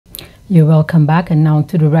You're welcome back, and now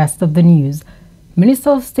to the rest of the news. Minister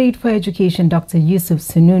of State for Education Dr. Yusuf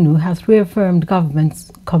Sununu has reaffirmed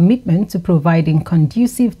government's commitment to providing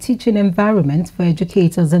conducive teaching environment for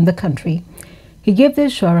educators in the country. He gave the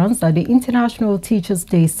assurance that the International Teachers'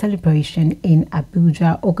 Day celebration in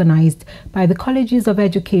Abuja, organized by the Colleges of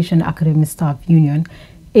Education Academic Staff Union,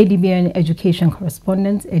 ADBN education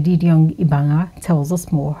correspondent Edidiong Ibanga tells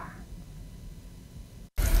us more.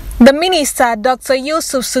 The minister, Dr.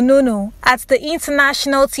 Yusuf Sununu, at the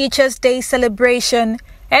International Teachers' Day celebration,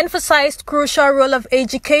 emphasized crucial role of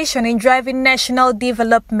education in driving national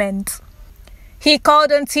development. He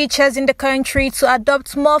called on teachers in the country to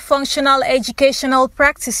adopt more functional educational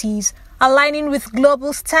practices, aligning with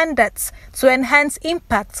global standards to enhance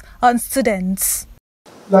impact on students.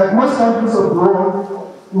 Like most countries of the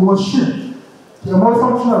world, we must shift to a more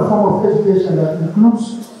functional form of education that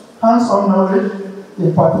includes hands-on knowledge,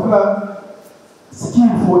 in particular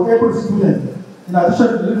skill for every student, in addition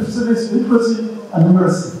to literacy and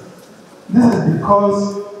numeracy. This is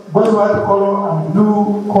because both white collar and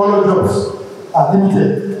blue collar jobs are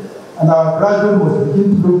limited, and our graduates must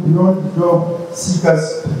begin to look beyond the job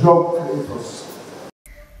seekers to job creators.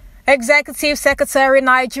 Executive Secretary,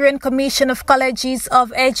 Nigerian Commission of Colleges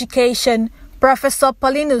of Education, Professor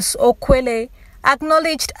Paulinus Okwele,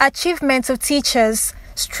 acknowledged achievements of teachers,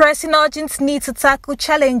 stressing urgent need to tackle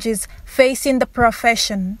challenges facing the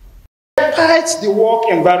profession. Despite the work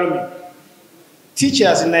environment,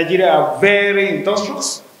 teachers in Nigeria are very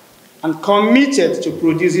industrious and committed to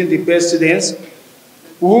producing the best students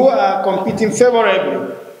who are competing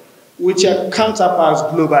favorably with their counterparts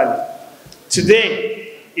globally.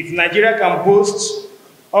 Today, if Nigeria can boast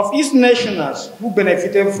of its nationals who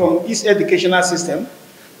benefited from its educational system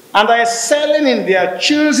and are excelling in their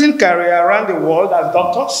chosen career around the world as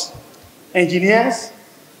doctors, engineers,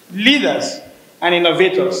 leaders, and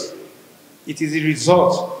innovators, it is the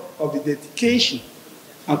result of the dedication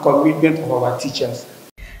and commitment of our teachers.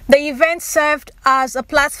 The event served as a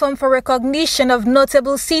platform for recognition of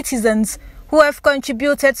notable citizens who have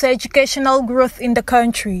contributed to educational growth in the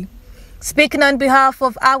country. Speaking on behalf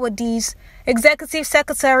of awardees, Executive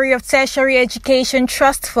Secretary of Tertiary Education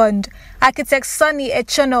Trust Fund, Architect Sonny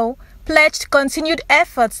Echono, pledged continued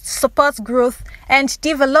efforts to support growth and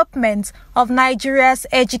development of Nigeria's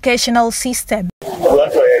educational system. We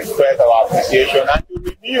want to express our appreciation and to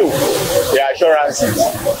renew the assurances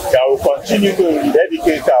that we will continue to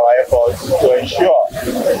dedicate our efforts to ensure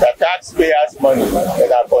that taxpayers' money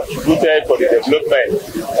that are contributed for the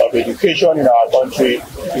development of education in our country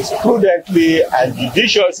is prudently and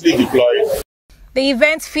judiciously deployed. The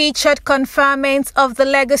event featured conferment of the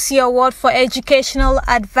Legacy Award for Educational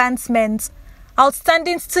Advancement.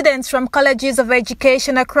 Outstanding students from colleges of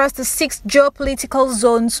education across the 6 geopolitical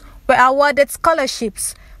zones were awarded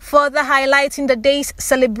scholarships, further highlighting the day's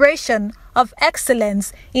celebration of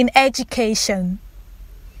excellence in education.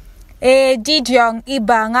 Edidiong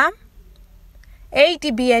Ibanga,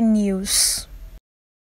 ADBN News.